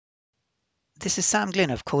This is Sam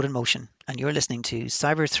Glynn of Code in Motion, and you're listening to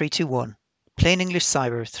Cyber 321, plain English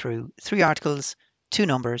cyber through 3 articles, 2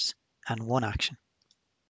 numbers, and 1 action.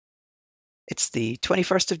 It's the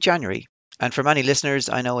 21st of January, and for many listeners,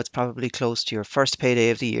 I know it's probably close to your first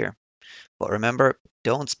payday of the year. But remember,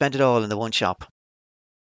 don't spend it all in the one shop.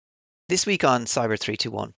 This week on Cyber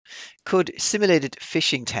 321, could simulated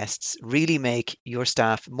phishing tests really make your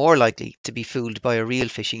staff more likely to be fooled by a real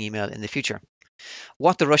phishing email in the future?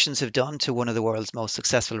 What the Russians have done to one of the world's most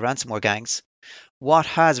successful ransomware gangs. What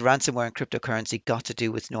has ransomware and cryptocurrency got to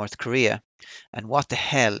do with North Korea? And what the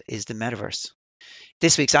hell is the metaverse?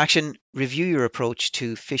 This week's action, review your approach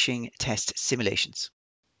to phishing test simulations.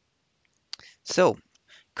 So,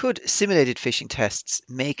 could simulated phishing tests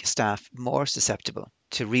make staff more susceptible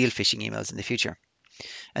to real phishing emails in the future?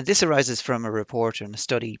 And this arises from a report and a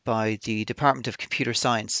study by the Department of Computer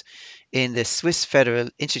Science in the Swiss Federal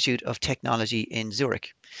Institute of Technology in Zurich,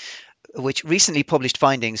 which recently published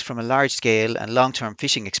findings from a large-scale and long-term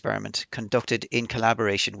phishing experiment conducted in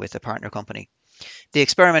collaboration with a partner company. The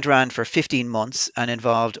experiment ran for 15 months and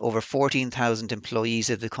involved over 14,000 employees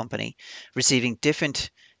of the company receiving different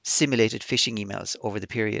simulated phishing emails over the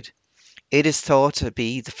period. It is thought to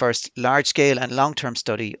be the first large-scale and long-term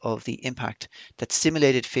study of the impact that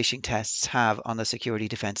simulated phishing tests have on the security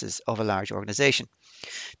defenses of a large organization.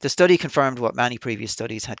 The study confirmed what many previous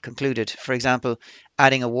studies had concluded. For example,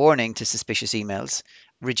 adding a warning to suspicious emails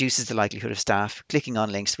reduces the likelihood of staff clicking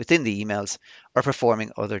on links within the emails or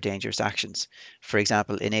performing other dangerous actions. For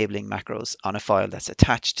example, enabling macros on a file that's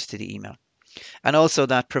attached to the email. And also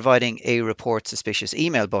that providing a report suspicious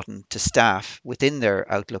email button to staff within their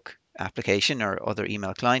Outlook application or other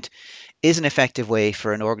email client is an effective way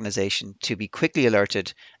for an organization to be quickly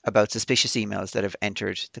alerted about suspicious emails that have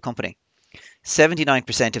entered the company.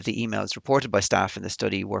 79% of the emails reported by staff in the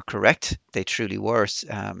study were correct. They truly were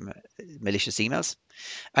malicious emails.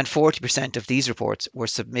 And 40% of these reports were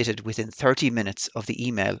submitted within 30 minutes of the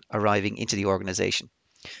email arriving into the organization.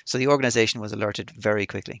 So the organization was alerted very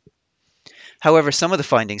quickly. However, some of the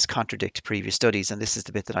findings contradict previous studies, and this is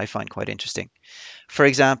the bit that I find quite interesting. For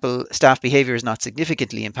example, staff behavior is not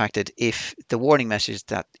significantly impacted if the warning message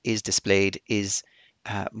that is displayed is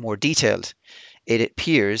more detailed. It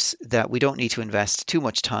appears that we don't need to invest too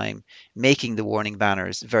much time making the warning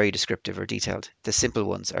banners very descriptive or detailed. The simple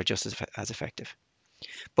ones are just as effective.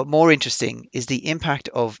 But more interesting is the impact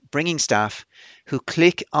of bringing staff who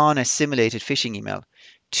click on a simulated phishing email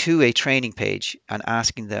to a training page and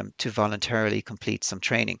asking them to voluntarily complete some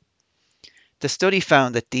training. The study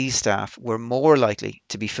found that these staff were more likely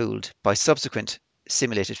to be fooled by subsequent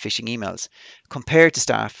simulated phishing emails compared to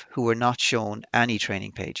staff who were not shown any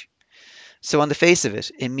training page. So on the face of it,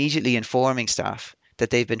 immediately informing staff that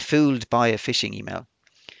they've been fooled by a phishing email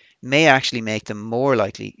may actually make them more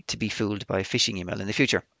likely to be fooled by a phishing email in the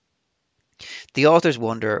future. The authors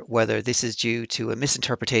wonder whether this is due to a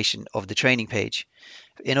misinterpretation of the training page.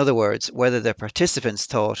 In other words, whether the participants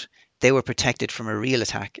thought they were protected from a real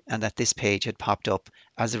attack and that this page had popped up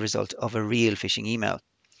as a result of a real phishing email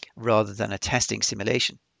rather than a testing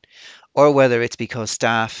simulation, or whether it's because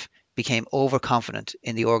staff became overconfident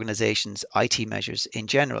in the organization's IT measures in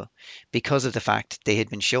general because of the fact they had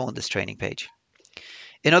been shown this training page.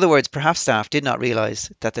 In other words, perhaps staff did not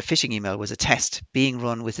realize that the phishing email was a test being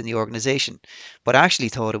run within the organization, but actually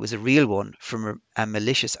thought it was a real one from a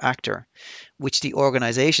malicious actor, which the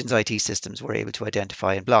organization's IT systems were able to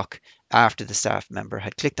identify and block after the staff member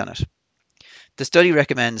had clicked on it. The study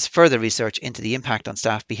recommends further research into the impact on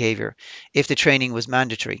staff behavior if the training was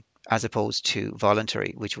mandatory as opposed to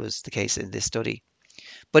voluntary, which was the case in this study.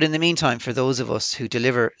 But in the meantime, for those of us who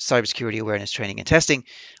deliver cybersecurity awareness training and testing,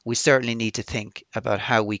 we certainly need to think about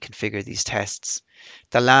how we configure these tests.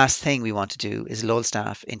 The last thing we want to do is lull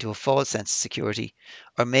staff into a false sense of security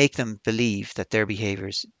or make them believe that their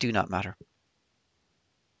behaviours do not matter.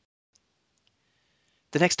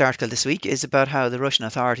 The next article this week is about how the Russian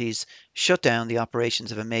authorities shut down the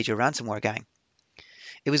operations of a major ransomware gang.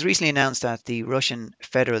 It was recently announced that the Russian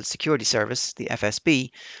Federal Security Service, the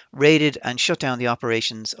FSB, raided and shut down the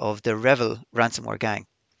operations of the Revil ransomware gang.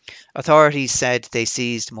 Authorities said they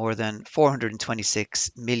seized more than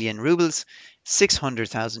 426 million rubles,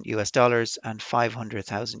 600,000 US dollars, and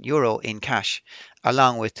 500,000 euro in cash,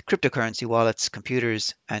 along with cryptocurrency wallets,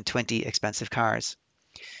 computers, and 20 expensive cars.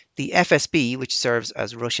 The FSB, which serves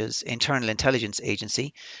as Russia's internal intelligence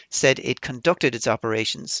agency, said it conducted its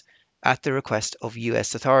operations at the request of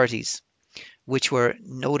US authorities, which were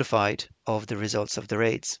notified of the results of the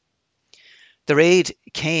raids. The raid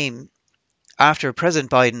came after President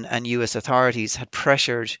Biden and US authorities had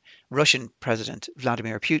pressured Russian President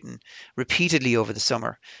Vladimir Putin repeatedly over the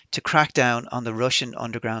summer to crack down on the Russian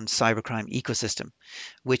underground cybercrime ecosystem,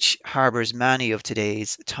 which harbours many of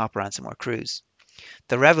today's top ransomware crews.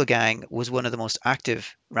 The Revil Gang was one of the most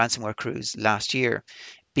active ransomware crews last year,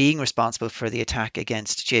 being responsible for the attack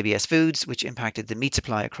against JBS Foods, which impacted the meat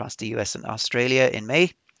supply across the US and Australia in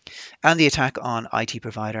May, and the attack on IT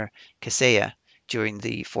provider Kaseya during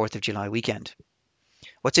the 4th of July weekend.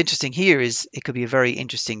 What's interesting here is it could be a very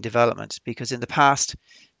interesting development because in the past,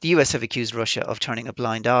 the US have accused Russia of turning a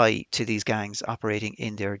blind eye to these gangs operating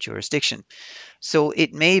in their jurisdiction. So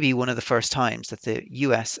it may be one of the first times that the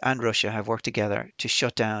US and Russia have worked together to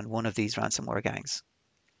shut down one of these ransomware gangs.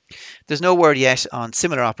 There's no word yet on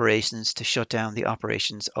similar operations to shut down the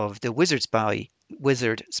operations of the Wizard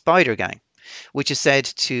Spider gang, which is said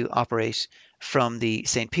to operate from the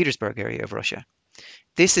St. Petersburg area of Russia.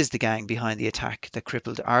 This is the gang behind the attack that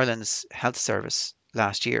crippled Ireland's health service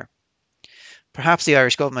last year. Perhaps the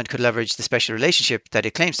Irish government could leverage the special relationship that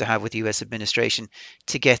it claims to have with the US administration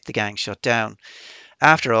to get the gang shut down.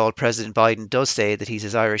 After all, President Biden does say that he's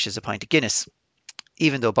as Irish as a pint of Guinness,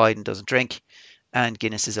 even though Biden doesn't drink, and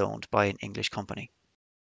Guinness is owned by an English company.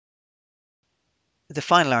 The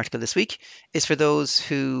final article this week is for those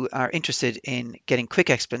who are interested in getting quick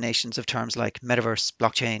explanations of terms like metaverse,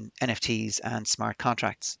 blockchain, NFTs, and smart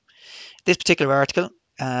contracts. This particular article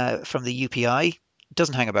from the UPI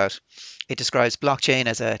doesn't hang about. It describes blockchain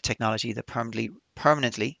as a technology that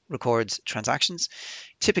permanently records transactions,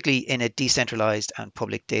 typically in a decentralized and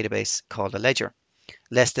public database called a ledger.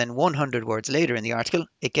 Less than 100 words later in the article,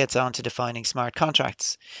 it gets on to defining smart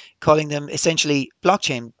contracts, calling them essentially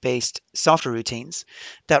blockchain-based software routines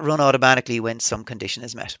that run automatically when some condition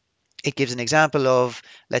is met. It gives an example of,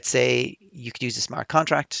 let's say, you could use a smart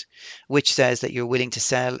contract, which says that you're willing to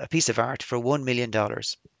sell a piece of art for $1 million.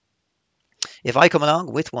 If I come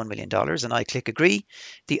along with $1 million and I click agree,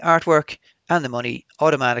 the artwork and the money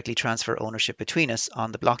automatically transfer ownership between us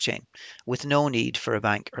on the blockchain, with no need for a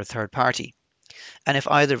bank or third party. And if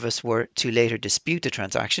either of us were to later dispute the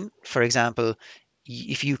transaction, for example,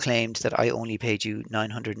 if you claimed that I only paid you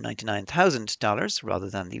 $999,000 rather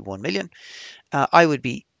than the 1 million, I would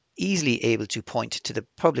be easily able to point to the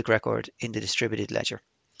public record in the distributed ledger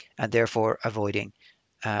and therefore avoiding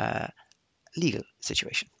a legal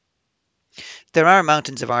situation. There are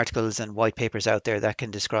mountains of articles and white papers out there that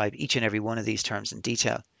can describe each and every one of these terms in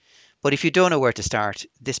detail. But if you don't know where to start,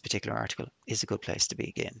 this particular article is a good place to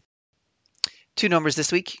begin. Two numbers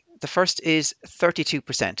this week. The first is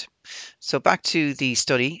 32%. So back to the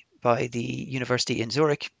study by the University in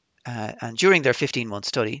Zurich, and during their 15-month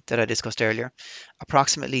study that I discussed earlier,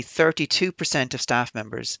 approximately 32% of staff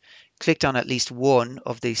members clicked on at least one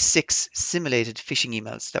of the 6 simulated phishing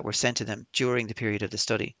emails that were sent to them during the period of the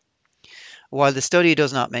study. While the study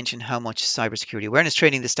does not mention how much cybersecurity awareness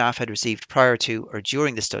training the staff had received prior to or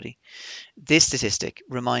during the study, this statistic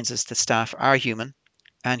reminds us that staff are human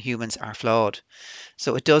and humans are flawed.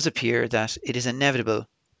 So it does appear that it is inevitable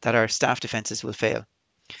that our staff defences will fail.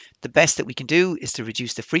 The best that we can do is to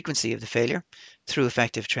reduce the frequency of the failure through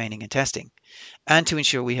effective training and testing, and to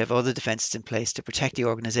ensure we have other defences in place to protect the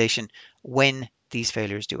organisation when these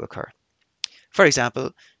failures do occur. For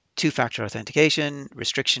example, two-factor authentication,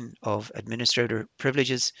 restriction of administrator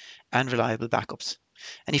privileges, and reliable backups.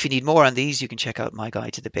 And if you need more on these, you can check out my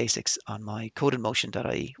guide to the basics on my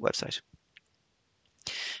codeinmotion.ie website.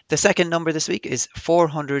 The second number this week is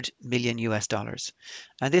 400 million US dollars.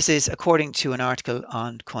 And this is according to an article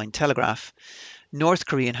on Cointelegraph. North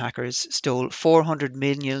Korean hackers stole $400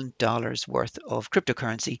 million worth of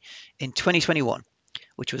cryptocurrency in 2021,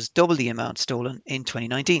 which was double the amount stolen in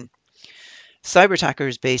 2019. Cyber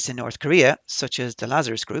attackers based in North Korea, such as the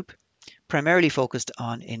Lazarus Group, primarily focused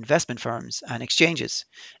on investment firms and exchanges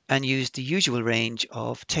and used the usual range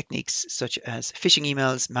of techniques such as phishing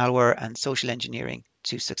emails, malware, and social engineering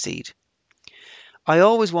to succeed. I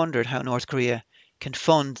always wondered how North Korea can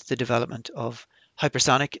fund the development of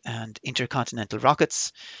hypersonic and intercontinental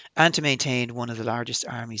rockets and to maintain one of the largest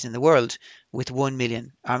armies in the world with 1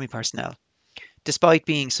 million army personnel, despite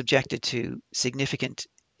being subjected to significant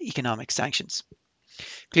economic sanctions.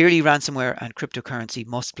 Clearly, ransomware and cryptocurrency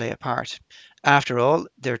must play a part. After all,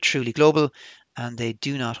 they're truly global and they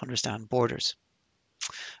do not understand borders.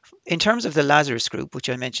 In terms of the Lazarus Group, which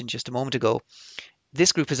I mentioned just a moment ago,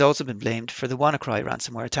 this group has also been blamed for the WannaCry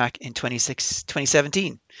ransomware attack in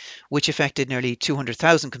 2017, which affected nearly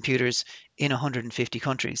 200,000 computers in 150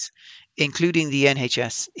 countries, including the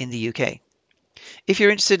NHS in the UK. If you're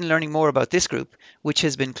interested in learning more about this group, which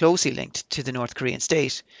has been closely linked to the North Korean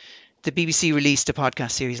state, the BBC released a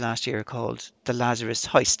podcast series last year called The Lazarus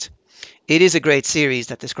Heist, It is a great series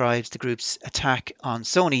that describes the group's attack on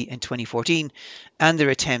Sony in 2014 and their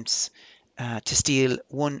attempts to steal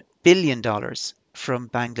 $1 billion from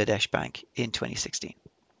Bangladesh Bank in 2016.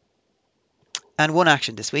 And one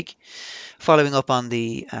action this week, following up on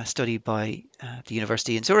the study by the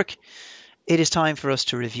University in Zurich, it is time for us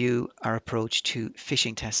to review our approach to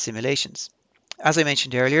phishing test simulations. As I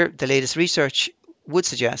mentioned earlier, the latest research would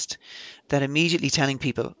suggest that immediately telling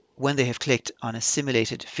people when they have clicked on a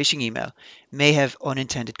simulated phishing email may have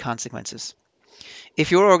unintended consequences.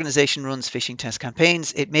 If your organization runs phishing test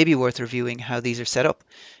campaigns, it may be worth reviewing how these are set up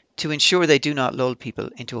to ensure they do not lull people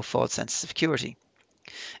into a false sense of security.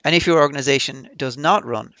 And if your organization does not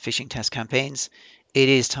run phishing test campaigns, it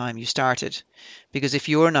is time you started. Because if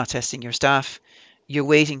you're not testing your staff, you're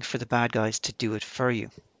waiting for the bad guys to do it for you.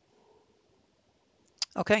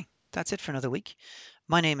 Okay, that's it for another week.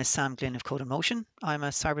 My name is Sam Glynn of Code in Motion. I'm a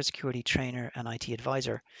cybersecurity trainer and IT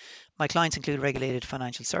advisor. My clients include regulated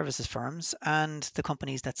financial services firms and the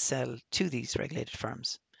companies that sell to these regulated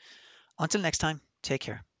firms. Until next time, take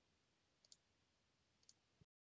care.